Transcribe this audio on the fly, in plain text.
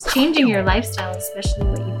Changing your lifestyle, especially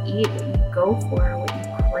what you eat, what you go for, what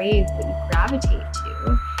you crave, what you gravitate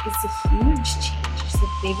to, is a huge change. It's a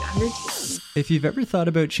big undertaking. If you've ever thought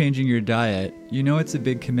about changing your diet, you know it's a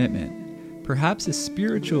big commitment. Perhaps a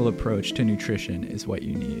spiritual approach to nutrition is what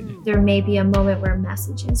you need. There may be a moment where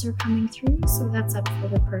messages are coming through, so that's up for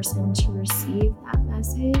the person to receive that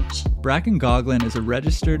message. Bracken Gogolin is a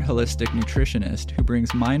registered holistic nutritionist who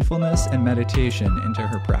brings mindfulness and meditation into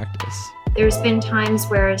her practice. There's been times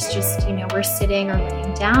where it's just, we're sitting or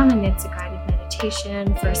laying down and it's a guided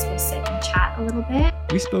meditation. First, we'll sit and chat a little bit.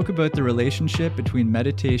 We spoke about the relationship between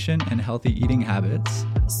meditation and healthy eating habits.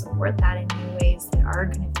 Support that in new ways that are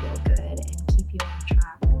going to feel good and keep you on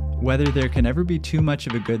track. Whether there can ever be too much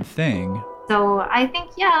of a good thing. So I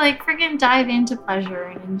think, friggin' dive into pleasure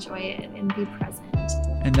and enjoy it and be present.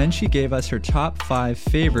 And then she gave us her top 5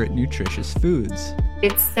 favorite nutritious foods.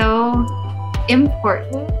 It's so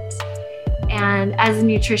important. And as a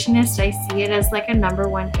nutritionist, I see it as like a number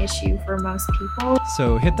one issue for most people.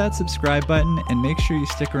 So hit that subscribe button and make sure you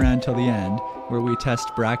stick around till the end, where we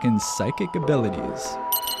test Bracken's psychic abilities.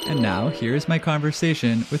 And now, here's my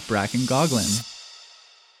conversation with Bracken Gogolin.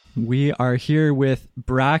 We are here with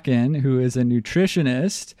Bracken, who is a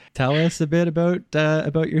nutritionist. Tell us a bit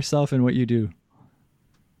about yourself and what you do.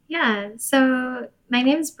 Yeah, so my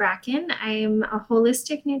name is Bracken. I'm a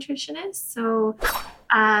holistic nutritionist. So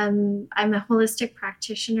I'm a holistic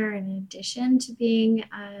practitioner in addition to being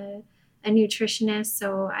a nutritionist.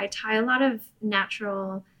 So I tie a lot of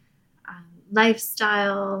natural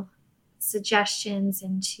lifestyle suggestions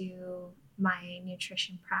into my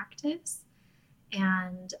nutrition practice.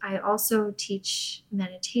 And I also teach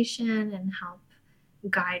meditation and help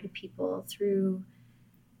guide people through,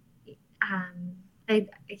 I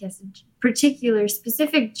guess, particular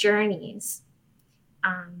specific journeys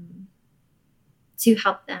to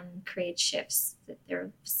help them create shifts that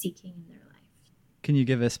they're seeking in their life. Can you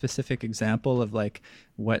give a specific example of like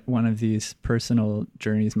what one of these personal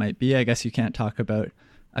journeys might be? I guess you can't talk about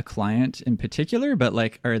a client in particular, but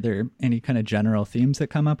like, are there any kind of general themes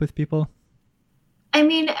that come up with people? I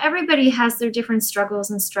mean, everybody has their different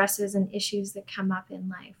struggles and stresses and issues that come up in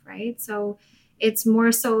life, right? So it's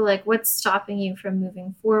more so like what's stopping you from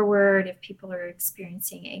moving forward if people are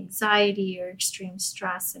experiencing anxiety or extreme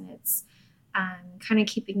stress, and it's kind of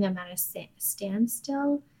keeping them at a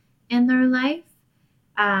standstill in their life.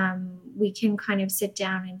 We can kind of sit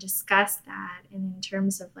down and discuss that, and in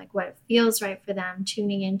terms of like what feels right for them,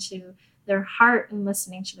 tuning into their heart and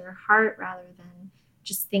listening to their heart rather than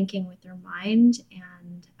just thinking with their mind,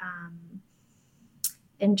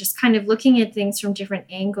 and just kind of looking at things from different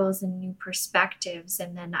angles and new perspectives.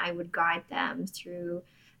 And then I would guide them through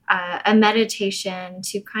a meditation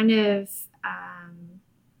to kind of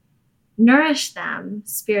nourish them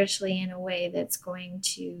spiritually in a way that's going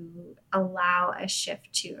to allow a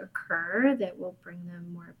shift to occur that will bring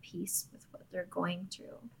them more peace with what they're going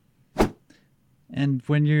through. And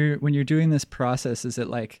when you're doing this process, is it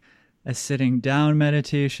like a sitting down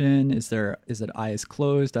meditation? Is it eyes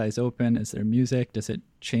closed, eyes open? Is there music? Does it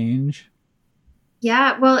change?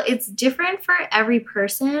 Yeah, well, it's different for every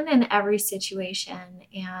person and every situation.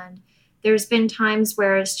 And there's been times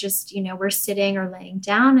where it's just, we're sitting or laying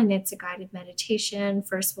down and it's a guided meditation.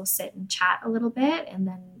 First, we'll sit and chat a little bit and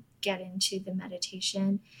then get into the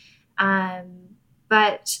meditation.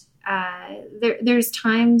 But there's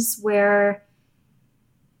times where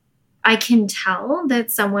I can tell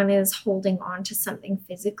that someone is holding on to something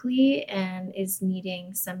physically and is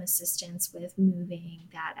needing some assistance with moving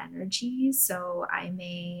that energy. So I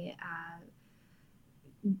may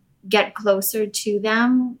get closer to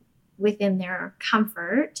them within their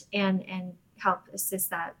comfort and help assist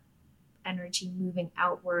that energy moving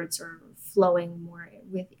outwards or flowing more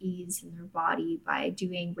with ease in their body by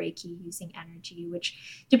doing Reiki using energy,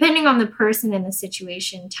 which depending on the person and the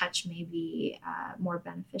situation, touch may be more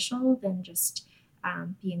beneficial than just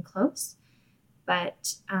being close.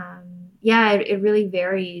 But it really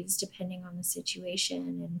varies depending on the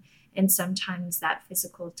situation. And sometimes that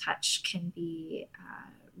physical touch can be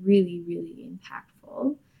really, really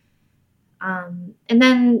impactful. And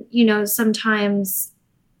then, sometimes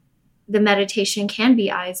the meditation can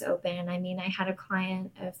be eyes open. I mean, I had a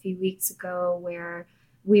client a few weeks ago where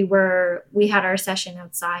we had our session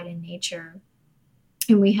outside in nature,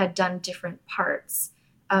 and we had done different parts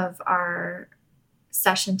of our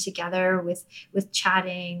session together with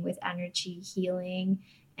chatting, with energy healing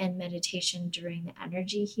and meditation during the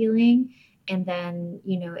energy healing. And then,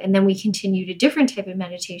 and then we continued a different type of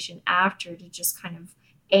meditation after to just kind of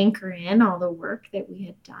anchor in all the work that we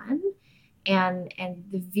had done. and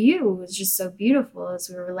the view was just so beautiful as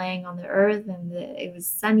we were laying on the earth, and it was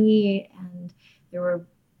sunny, and there were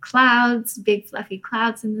clouds, big fluffy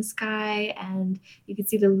clouds in the sky, and you could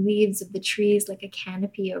see the leaves of the trees like a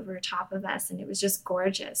canopy over top of us, and it was just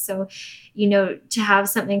gorgeous. So, to have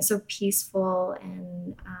something so peaceful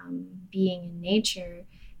and being in nature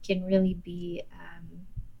can really be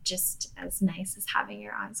just as nice as having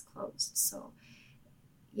your eyes closed. So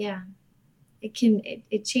yeah, it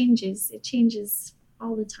changes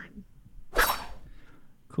all the time.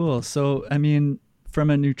 Cool. So I mean, from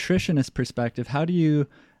a nutritionist perspective, how do you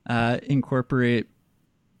incorporate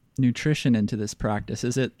nutrition into this practice?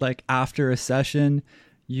 Is it like after a session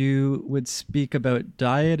you would speak about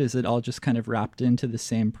diet? Is it all just kind of wrapped into the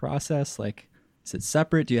same process? Like, is it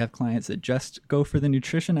separate? Do you have clients that just go for the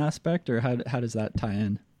nutrition aspect, or how does that tie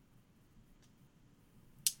in?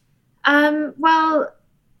 Well,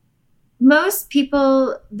 most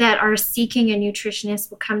people that are seeking a nutritionist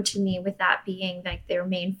will come to me with that being like their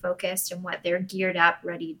main focus, and what they're geared up,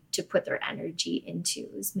 ready to put their energy into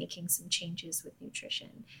is making some changes with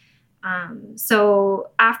nutrition. So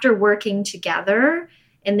after working together,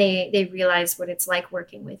 and they realize what it's like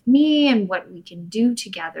working with me and what we can do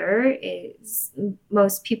together, is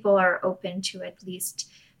most people are open to at least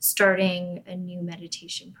starting a new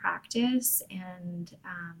meditation practice and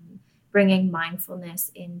bringing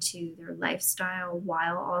mindfulness into their lifestyle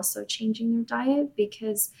while also changing their diet,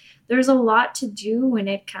 because there's a lot to do when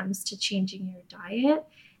it comes to changing your diet.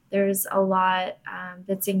 There's a lot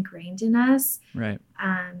that's ingrained in us, right?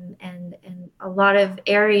 And a lot of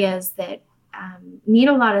areas that need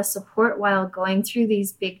a lot of support while going through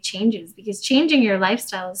these big changes, because changing your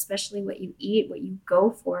lifestyle, especially what you eat, what you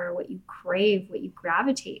go for, what you crave, what you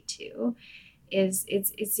gravitate to,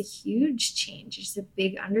 it's a huge change. It's a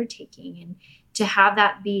big undertaking, and to have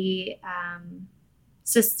that be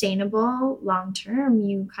sustainable long term,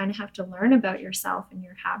 you kind of have to learn about yourself and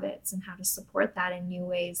your habits and how to support that in new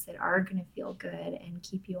ways that are going to feel good and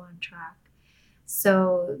keep you on track.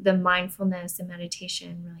 So the mindfulness and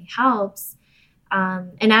meditation really helps.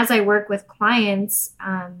 And as I work with clients,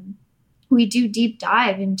 we do deep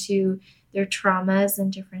dive into their traumas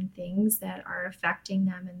and different things that are affecting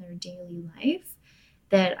them in their daily life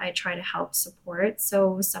that I try to help support.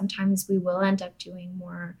 So sometimes we will end up doing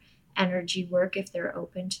more energy work if they're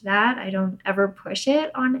open to that. I don't ever push it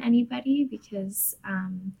on anybody, because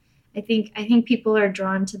I think people are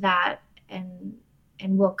drawn to that and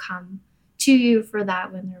will come to you for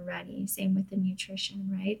that when they're ready. Same with the nutrition,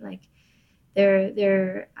 right? Like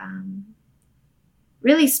they're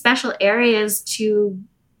really special areas to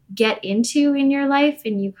get into in your life,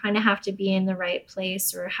 and you kind of have to be in the right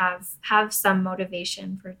place or have some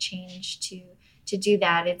motivation for change to do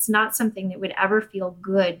that. It's not something that would ever feel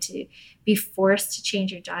good to be forced to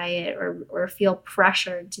change your diet or feel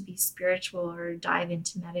pressured to be spiritual or dive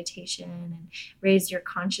into meditation and raise your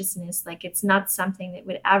consciousness. Like, it's not something that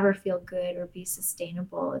would ever feel good or be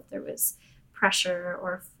sustainable if there was pressure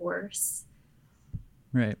or force.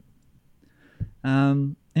 Right.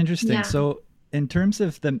 Interesting. Yeah. So in terms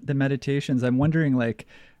of the meditations, I'm wondering, like,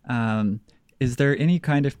 is there any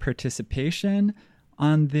kind of participation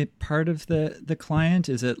on the part of the client?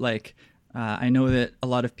 Is it like, I know that a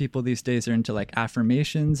lot of people these days are into like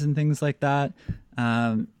affirmations and things like that.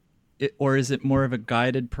 Or is it more of a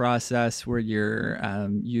guided process where you're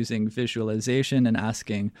using visualization and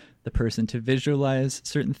asking the person to visualize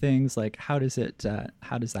certain things? Like, how does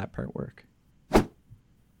that part work?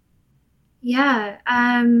 Yeah,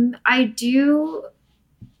 I do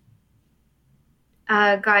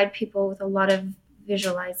guide people with a lot of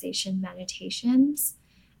visualization meditations.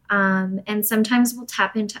 And sometimes we'll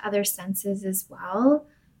tap into other senses as well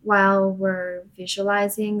while we're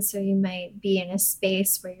visualizing. So you might be in a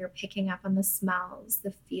space where you're picking up on the smells,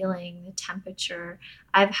 the feeling, the temperature.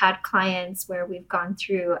 I've had clients where we've gone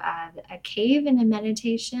through a cave in a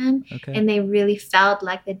meditation, okay, and they really felt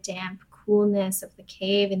like the damp coolness of the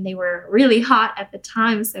cave, and they were really hot at the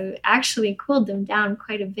time. So it actually cooled them down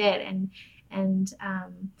quite a bit and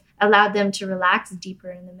allowed them to relax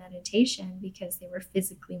deeper in the meditation because they were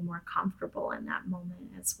physically more comfortable in that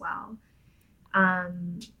moment as well.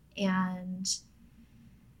 And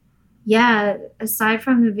yeah, aside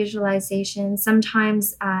from the visualization,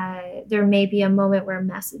 sometimes there may be a moment where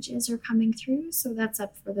messages are coming through. So that's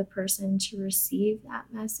up for the person to receive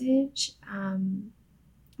that message.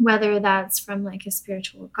 Whether that's from like a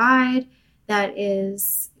spiritual guide that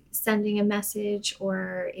is sending a message,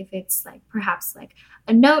 or if it's like perhaps like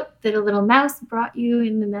a note that a little mouse brought you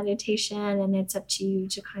in the meditation, and it's up to you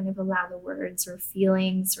to kind of allow the words or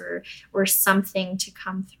feelings or something to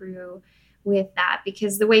come through with that,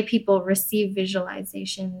 because the way people receive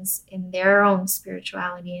visualizations in their own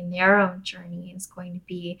spirituality, in their own journey, is going to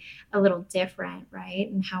be a little different, right?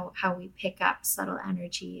 And how we pick up subtle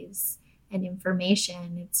energies and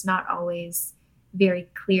information, it's not always very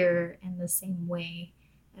clear in the same way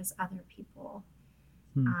as other people.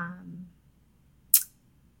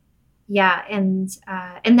 Yeah, and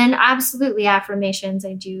then absolutely affirmations.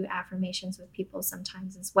 I do affirmations with people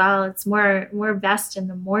sometimes as well. It's more best in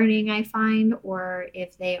the morning, I find, or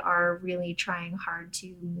if they are really trying hard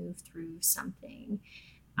to move through something,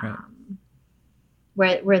 Right.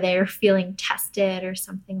 Where they're feeling tested or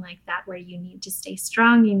something like that, where you need to stay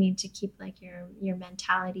strong. You need to keep like your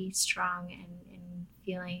mentality strong and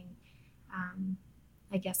feeling,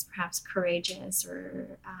 I guess perhaps courageous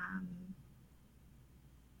or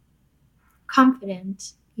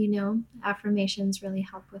confident. Affirmations really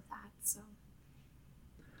help with that. So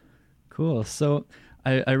Cool. So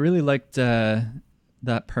I really liked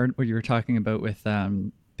that part where you were talking about with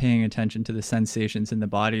paying attention to the sensations in the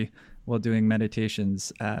body while doing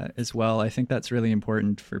meditations as well. I think that's really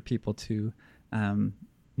important for people to,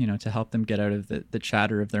 to help them get out of the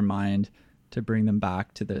chatter of their mind, to bring them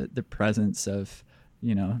back to the presence of,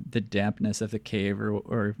 the dampness of the cave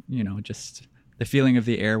or just the feeling of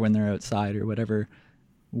the air when they're outside, or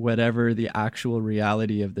whatever the actual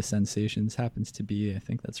reality of the sensations happens to be. I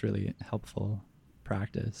think that's really helpful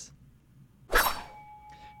practice.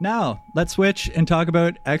 Now, let's switch and talk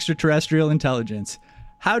about extraterrestrial intelligence.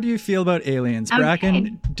 How do you feel about aliens? Okay.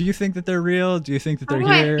 Bracken, do you think that they're real? Do you think that they're here?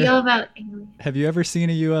 How do I feel about aliens? Have you ever seen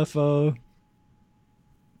a UFO?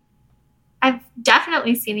 I've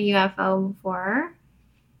definitely seen a UFO before.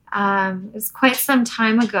 It was quite some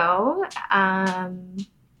time ago.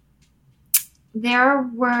 There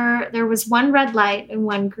was one red light and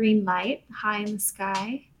one green light high in the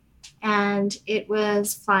sky, and it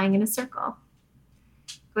was flying in a circle,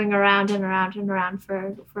 going around and around and around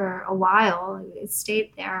for a while. It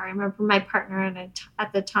stayed there. I remember my partner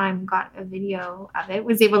at the time got a video of it,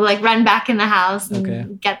 was able to like run back in the house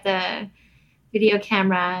and get the video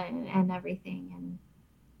camera and everything. And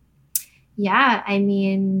yeah, I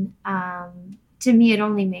mean, to me, it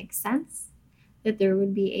only makes sense that there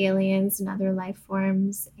would be aliens and other life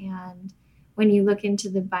forms. And when you look into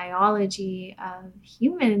the biology of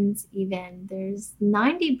humans, even, there's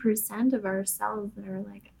 90% of our cells that are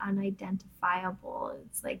like unidentifiable.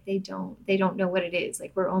 It's like they don't know what it is.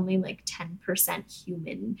 Like we're only like 10%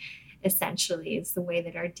 human, essentially, is the way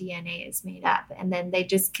that our DNA is made up. And then they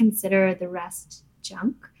just consider the rest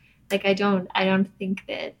junk. Like I don't think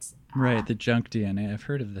that right, the junk DNA. I've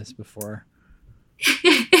heard of this before.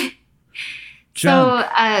 So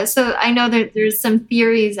I know that there's some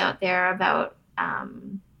theories out there about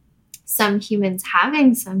some humans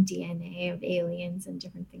having some DNA of aliens and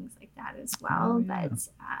different things like that as well. Oh, yeah. But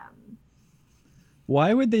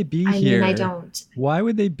why would they be here? I don't. Why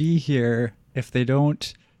would they be here if they're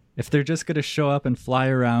just going to show up and fly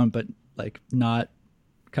around, but like not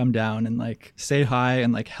come down and like say hi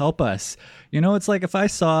and like help us? It's like if I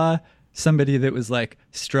saw somebody that was like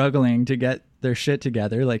struggling to get their shit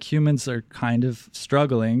together, like humans are kind of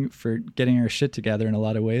struggling for getting our shit together in a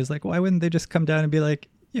lot of ways. Like, why wouldn't they just come down and be like,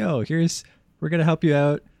 yo, we're going to help you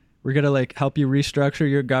out. We're going to like help you restructure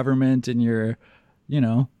your government and your,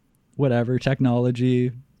 whatever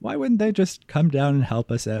technology. Why wouldn't they just come down and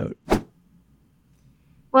help us out?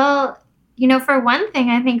 Well, for one thing,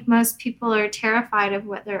 I think most people are terrified of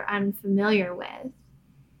what they're unfamiliar with,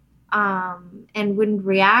 and wouldn't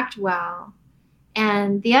react well.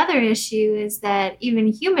 And the other issue is that even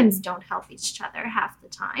humans don't help each other half the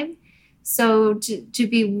time. So to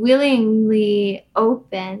be willingly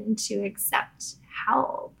open to accept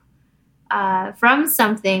help from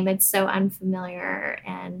something that's so unfamiliar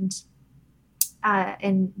and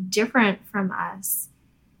different from us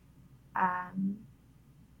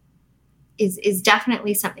is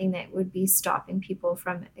definitely something that would be stopping people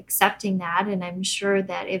from accepting that. And I'm sure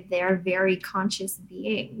that if they're very conscious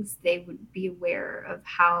beings, they would be aware of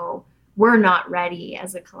how we're not ready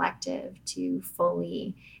as a collective to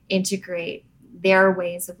fully integrate their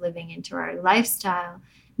ways of living into our lifestyle,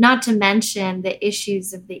 not to mention the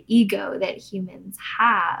issues of the ego that humans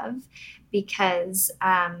have, because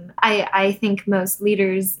I think most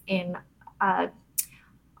leaders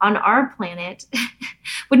on our planet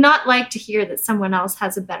would not like to hear that someone else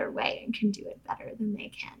has a better way and can do it better than they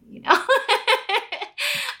can,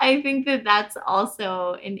 I think that that's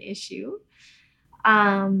also an issue.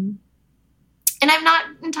 And I'm not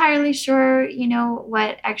entirely sure,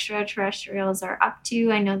 what extraterrestrials are up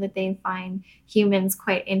to. I know that they find humans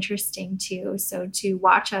quite interesting too. So to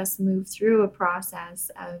watch us move through a process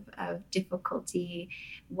of difficulty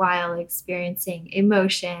while experiencing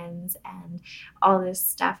emotions and all this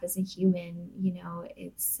stuff as a human,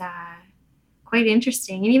 it's quite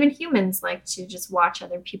interesting. And even humans like to just watch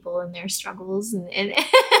other people and their struggles and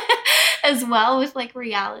as well with like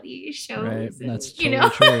reality shows. Right. And, that's totally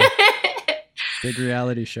true. Big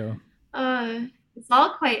reality show. It's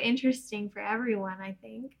all quite interesting for everyone, I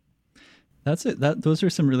think. That's it. Those are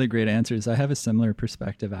some really great answers. I have a similar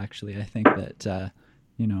perspective, actually. I think that,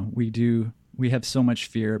 we have so much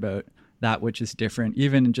fear about that which is different,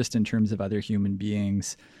 even just in terms of other human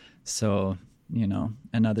beings. So,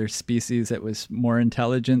 another species that was more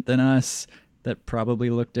intelligent than us, that probably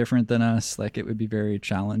looked different than us, like it would be very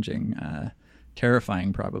challenging,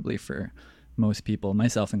 terrifying probably for most people,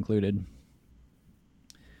 myself included.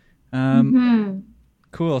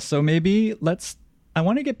 Cool. So maybe I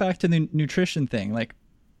want to get back to the nutrition thing. Like,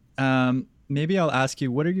 maybe I'll ask you,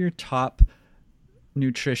 what are your top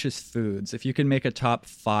nutritious foods? If you can make a top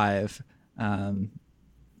five, like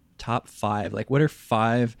what are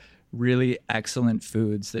 5 really excellent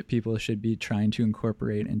foods that people should be trying to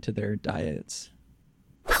incorporate into their diets?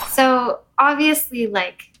 So obviously,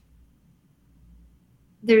 like,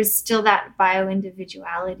 there's still that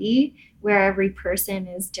bio-individuality where every person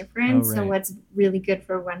is different. Oh, right. So what's really good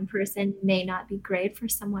for one person may not be great for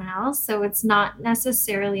someone else. So it's not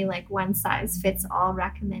necessarily like one size fits all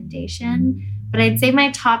recommendation. But I'd say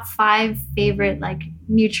my top 5 favorite like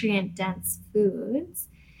nutrient dense foods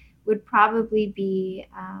would probably be,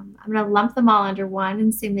 I'm going to lump them all under one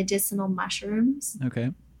and say medicinal mushrooms.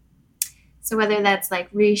 Okay. So whether that's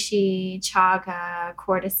like reishi, chaga,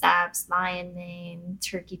 cordyceps, lion mane,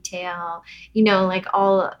 turkey tail,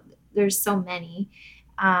 there's so many,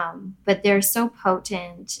 but they're so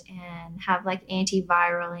potent and have like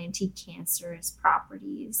antiviral, anti-cancerous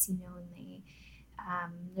properties, and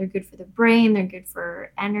they're good for the brain, they're good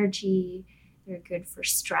for energy, they're good for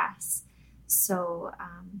stress. So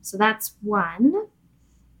that's one.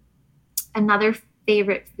 Another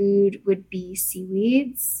favorite food would be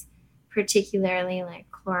seaweeds, particularly like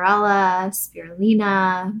chlorella,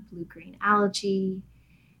 spirulina, blue-green algae.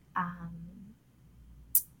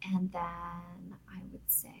 And then I would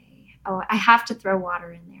say, I have to throw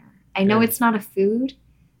water in there. I know it's not a food,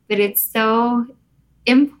 but it's so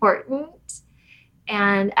important.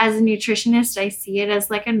 And as a nutritionist, I see it as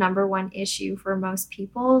like a number one issue for most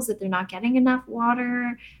people is that they're not getting enough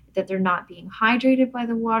water, that they're not being hydrated by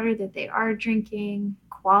the water that they are drinking.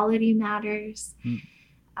 Quality matters.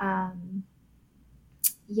 And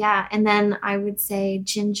then I would say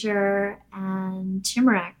ginger and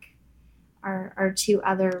turmeric are 2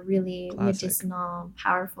 other really Classic. medicinal,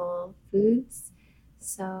 powerful foods.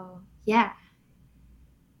 So yeah,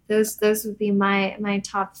 those would be my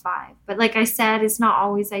top 5. But like I said, it's not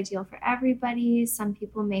always ideal for everybody. Some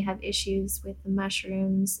people may have issues with the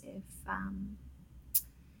mushrooms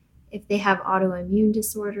if they have autoimmune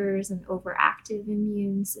disorders and overactive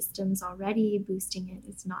immune systems already. Boosting it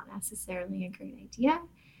is not necessarily a great idea.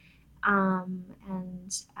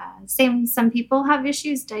 Some people have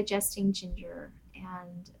issues digesting ginger,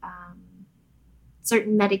 and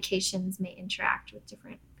certain medications may interact with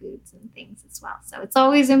different foods and things as well. So it's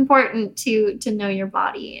always important to know your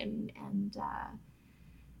body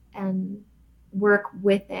and work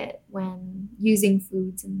with it when using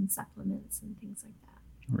foods and supplements and things like that.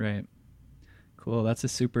 Right. Cool. That's a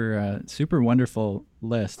super wonderful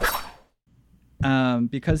list.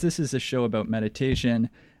 Because this is a show about meditation,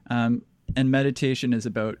 and meditation is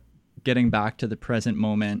about getting back to the present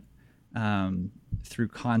moment through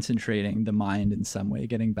concentrating the mind in some way,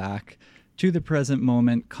 getting back to the present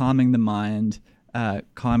moment, calming the mind,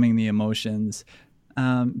 calming the emotions.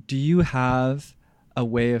 Do you have a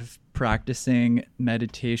way of practicing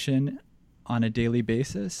meditation on a daily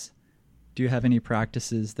basis? Do you have any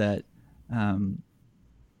practices that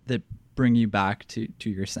that bring you back to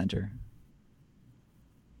your center?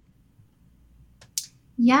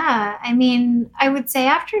 Yeah, I mean, I would say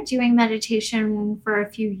after doing meditation for a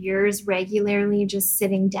few years regularly, just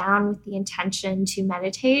sitting down with the intention to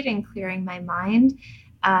meditate and clearing my mind,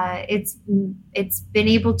 it's been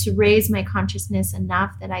able to raise my consciousness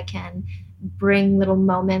enough that I can bring little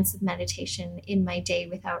moments of meditation in my day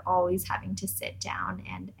without always having to sit down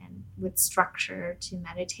and with structure to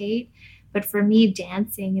meditate. But for me,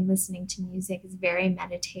 dancing and listening to music is very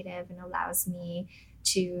meditative and allows me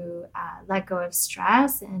to let go of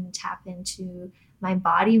stress and tap into my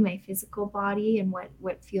body, my physical body, and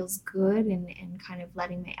what feels good, and kind of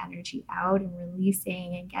letting my energy out and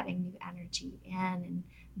releasing and getting new energy in, and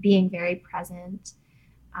being very present.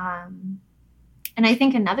 And I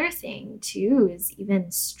think another thing too is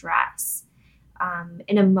even stress.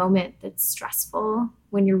 In a moment that's stressful,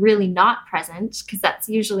 when you're really not present, because that's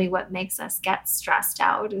usually what makes us get stressed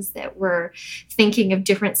out, is that we're thinking of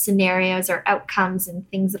different scenarios or outcomes and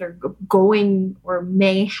things that are going or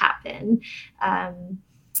may happen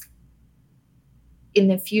in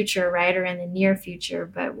the future, right? Or in the near future,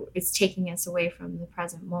 but it's taking us away from the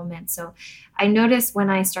present moment. So I notice when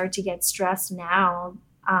I start to get stressed now,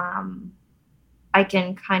 I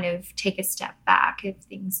can kind of take a step back if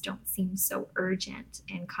things don't seem so urgent,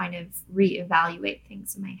 and kind of reevaluate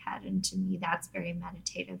things in my head. And to me, that's very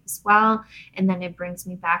meditative as well. And then it brings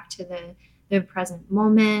me back to the present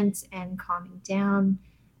moment and calming down,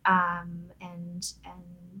 and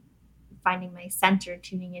finding my center,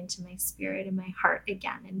 tuning into my spirit and my heart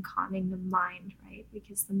again, and calming the mind, right?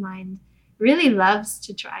 Because the mind really loves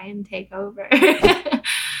to try and take over.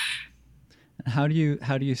 How do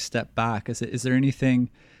you step back? Is there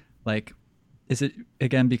anything, like, is it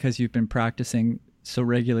again because you've been practicing so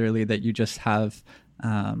regularly that you just have,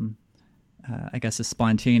 I guess, a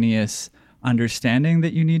spontaneous understanding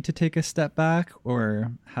that you need to take a step back,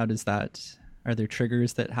 or how does that? Are there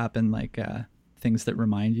triggers that happen, like things that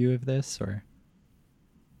remind you of this, or?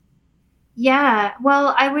 Yeah,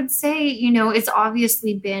 well, I would say, it's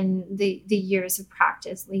obviously been the years of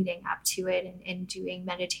practice leading up to it, and doing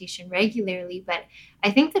meditation regularly. But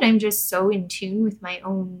I think that I'm just so in tune with my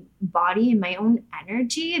own body and my own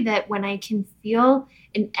energy that when I can feel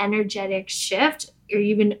an energetic shift or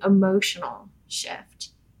even emotional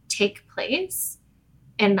shift take place,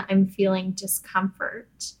 and I'm feeling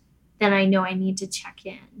discomfort, then I know I need to check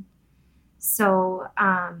in. So,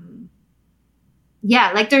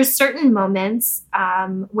 yeah, like there's certain moments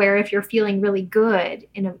where if you're feeling really good,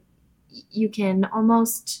 you can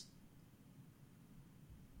almost,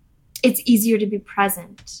 it's easier to be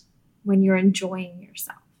present when you're enjoying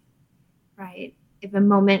yourself, right? If a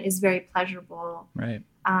moment is very pleasurable, right,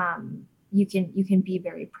 you can be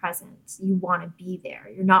very present. You want to be there.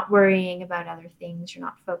 You're not worrying about other things. You're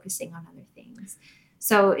not focusing on other things.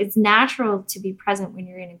 So it's natural to be present when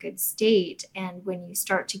you're in a good state. And when you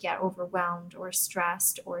start to get overwhelmed or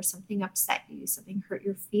stressed, or something upset you, something hurt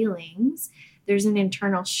your feelings, there's an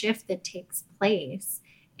internal shift that takes place.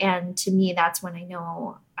 And to me, that's when I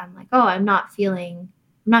know, I'm like, oh, I'm not feeling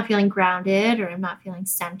grounded, or I'm not feeling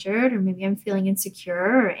centered, or maybe I'm feeling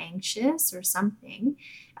insecure or anxious or something.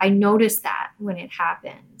 I notice that when it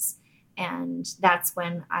happens. And that's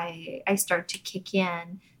when I start to kick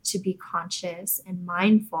in, to be conscious and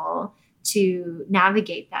mindful, to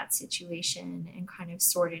navigate that situation and kind of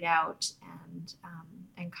sort it out,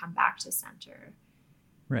 and come back to center.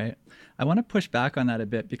 Right. I want to push back on that a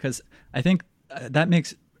bit, because I think that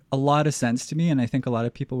makes a lot of sense to me, and I think a lot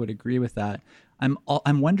of people would agree with that. I'm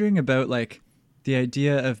wondering about, like, the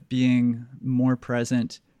idea of being more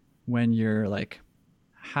present when you're like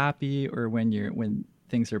happy, or when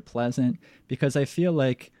things are pleasant, because I feel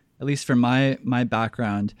like, at least from my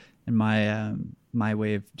background and my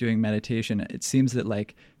way of doing meditation, it seems that,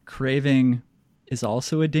 like, craving is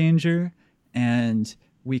also a danger, and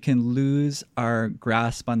we can lose our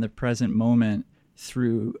grasp on the present moment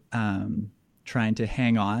through trying to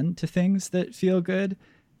hang on to things that feel good.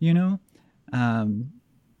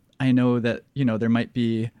 I know that, there might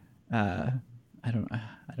be, I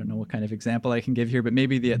don't know what kind of example I can give here, but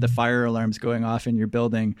maybe the fire alarm's going off in your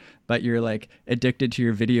building, but you're like addicted to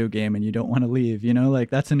your video game and you don't want to leave, like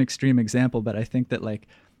that's an extreme example. But I think that, like,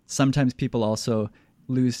 sometimes people also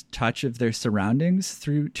lose touch of their surroundings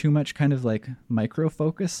through too much kind of like micro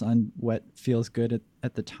focus on what feels good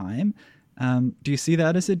at the time. Do you see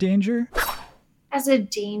that as a danger? As a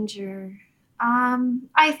danger,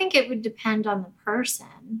 I think it would depend on the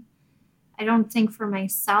person. I don't think for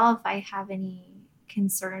myself I have any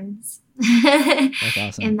concerns That's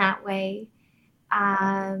awesome. in that way.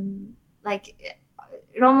 Like,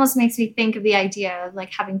 it almost makes me think of the idea of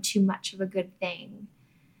like having too much of a good thing.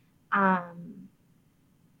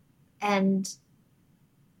 And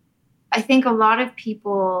I think a lot of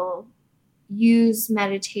people use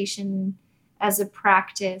meditation as a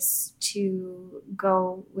practice to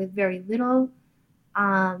go with very little,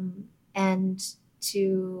 and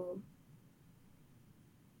to,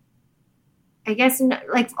 I guess,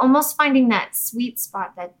 like almost finding that sweet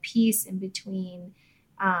spot, that peace in between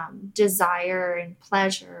desire and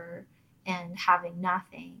pleasure and having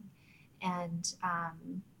nothing. And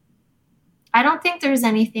I don't think there's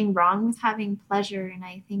anything wrong with having pleasure. And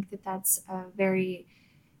I think that that's a very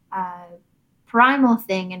primal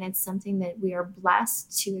thing. And it's something that we are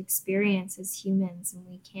blessed to experience as humans. And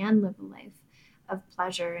we can live a life of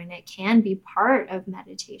pleasure. And it can be part of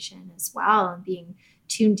meditation as well. And being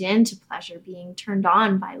tuned into pleasure, being turned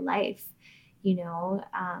on by life,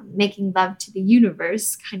 making love to the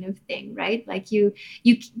universe kind of thing, right? Like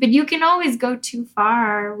but you can always go too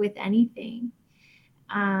far with anything.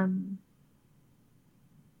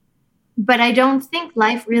 But I don't think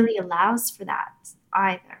life really allows for that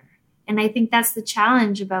either. And I think that's the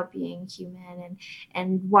challenge about being human,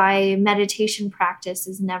 and why meditation practice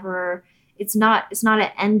is never, it's not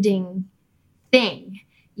an ending thing.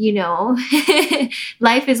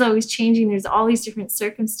 Life is always changing. There's all these different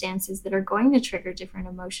circumstances that are going to trigger different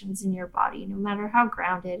emotions in your body, no matter how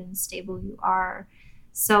grounded and stable you are.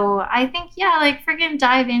 So I think, freaking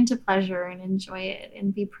dive into pleasure and enjoy it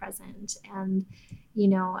and be present. And,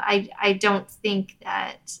 I don't think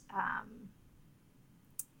that,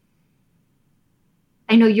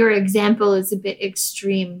 I know your example is a bit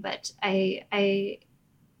extreme, but I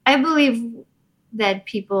believe that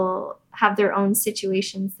people have their own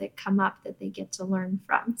situations that come up that they get to learn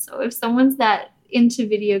from. So if someone's that into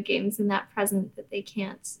video games and that present that they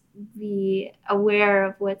can't be aware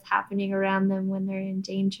of what's happening around them when they're in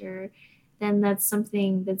danger, then that's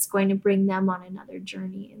something that's going to bring them on another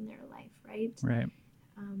journey in their life, right? Right.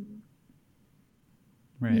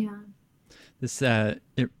 Right. Yeah. This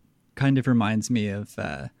it kind of reminds me of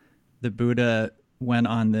the Buddha went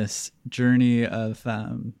on this journey of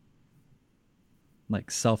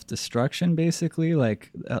like self-destruction, basically,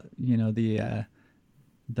 like the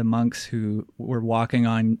monks who were walking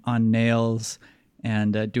on nails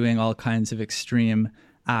and doing all kinds of extreme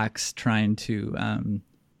acts trying to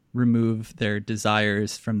remove their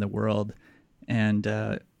desires from the world.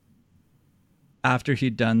 And after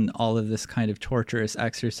he'd done all of this kind of torturous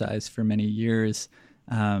exercise for many years,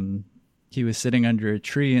 he was sitting under a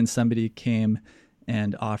tree and somebody came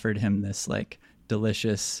and offered him this like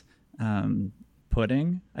delicious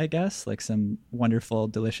pudding, I guess, like some wonderful,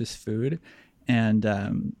 delicious food.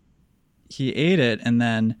 And he ate it. And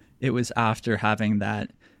then it was after having that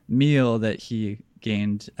meal that he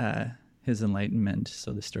gained his enlightenment.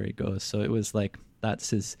 So the story goes. So it was like, that's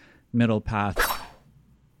his middle path.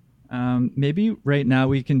 Maybe right now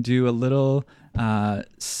we can do a little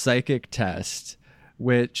psychic test,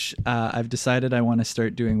 which I've decided I want to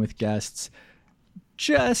start doing with guests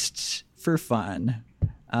just for fun.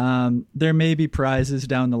 There may be prizes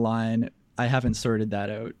down the line. I haven't sorted that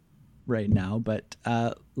out right now, but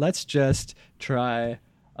let's just try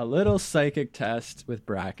a little psychic test with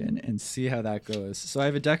Bracken and see how that goes. So I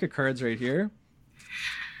have a deck of cards right here.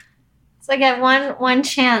 So I get one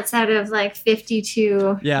chance out of like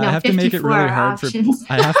 52. Yeah, I have to make it really hard options.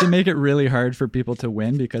 I have to make it really hard for people to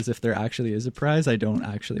win, because if there actually is a prize, I don't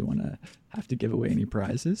actually want to have to give away any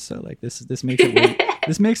prizes. So like this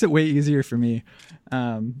makes it way easier for me.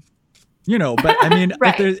 But I mean,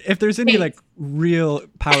 right. if there's any like real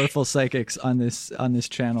powerful psychics on this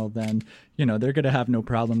channel, then they're gonna have no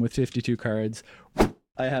problem with 52 cards.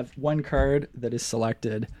 I have one card that is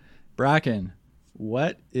selected. Bracken,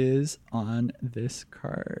 what is on this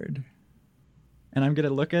card? And I'm gonna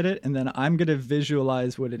look at it and then I'm gonna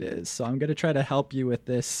visualize what it is. So I'm gonna try to help you with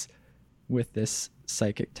this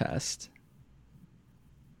psychic test.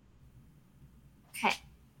 Okay.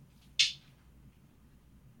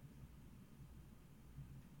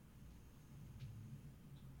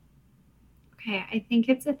 Okay, I think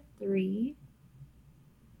it's a 3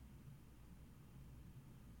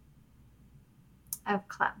 of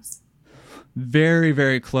clubs. Very,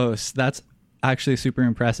 very close. That's actually super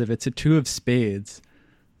impressive. It's a 2 of spades.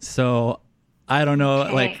 So I don't know,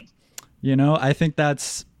 okay. I think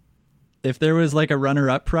that's, if there was like a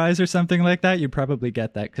runner-up prize or something like that, you'd probably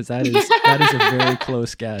get that, because that is a very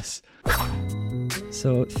close guess.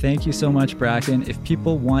 So thank you so much, Bracken. If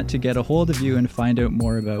people want to get a hold of you and find out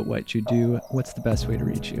more about what you do, what's the best way to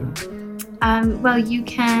reach you? Well, you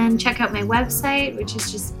can check out my website, which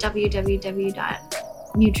is just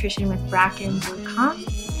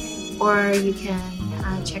www.nutritionwithbracken.com, or you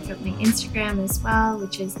can check out my Instagram as well,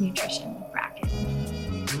 which is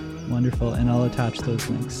nutritionwithbracken. Wonderful, and I'll attach those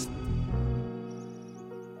links.